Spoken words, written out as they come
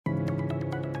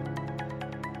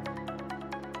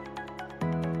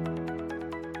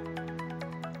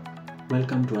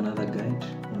Welcome to another guide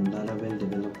on Laravel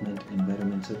development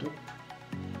environment setup.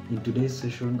 In today's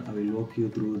session, I will walk you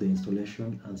through the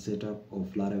installation and setup of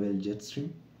Laravel Jetstream,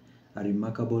 a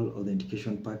remarkable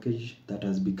authentication package that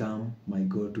has become my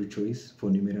go-to choice for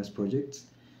numerous projects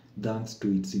thanks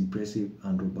to its impressive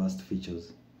and robust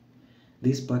features.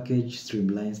 This package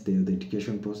streamlines the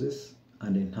authentication process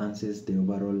and enhances the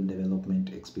overall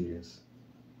development experience.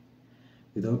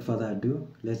 Without further ado,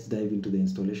 let's dive into the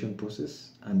installation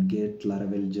process and get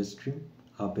Laravel Jetstream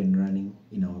up and running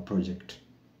in our project.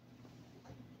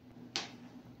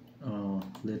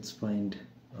 Let's find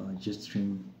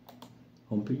Jetstream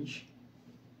homepage,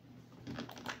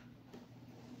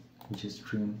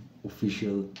 Jetstream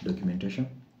official documentation,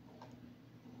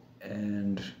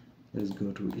 and let's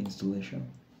go to installation.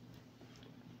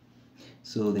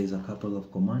 So there's a couple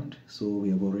of commands. So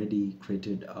we have already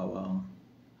created our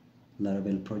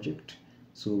Laravel project,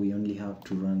 so we only have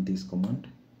to run this command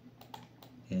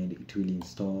and it will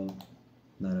install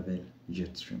Laravel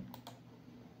Jetstream.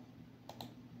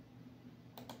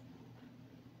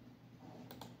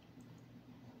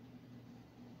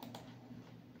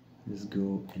 Let's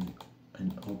go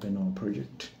and open our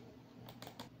project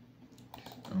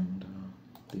and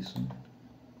this one.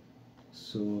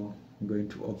 So I'm going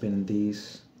to open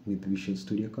this with Visual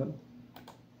Studio Code.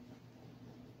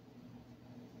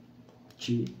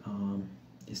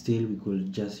 Still we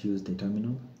could just use the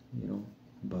terminal,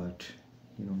 but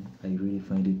I really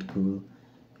find it cool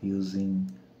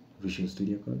using Visual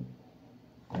Studio Code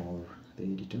or the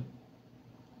editor.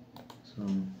 So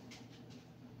I'm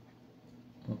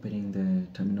opening the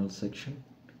terminal section.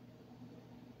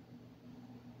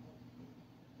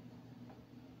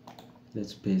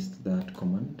 Let's paste that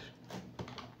command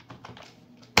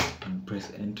and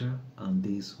press enter, and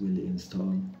this will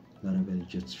install Laravel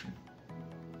Jetstream.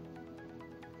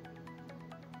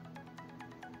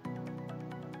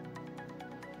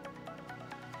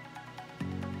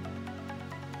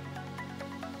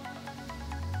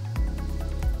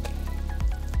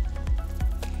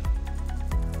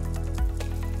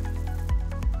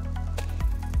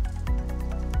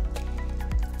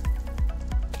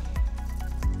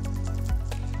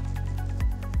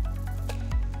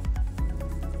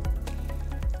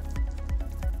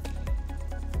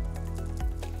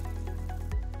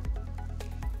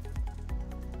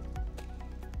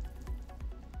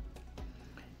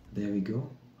 There we go.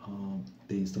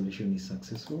 The installation is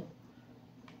successful.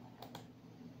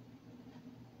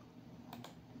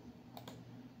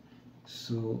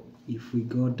 So if we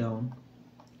go down,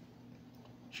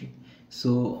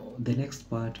 so the next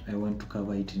part I want to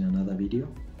cover it in another video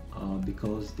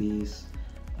because this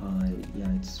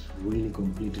it's really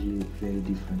completely very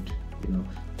different.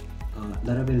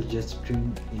 Laravel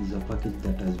Jetstream is a package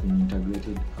that has been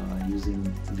integrated using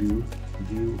Vue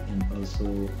and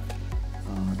also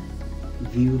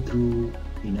Vue through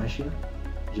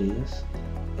Inertia.js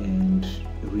and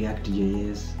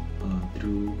React.js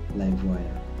through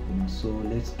Livewire. So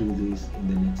let's do this in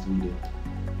the next video.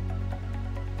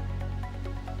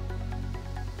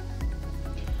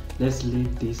 Let's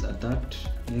leave this at that.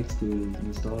 Next we'll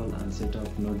install and set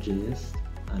up Node.js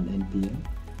and npm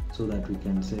so that we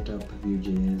can set up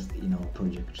Vue.js in our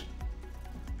project.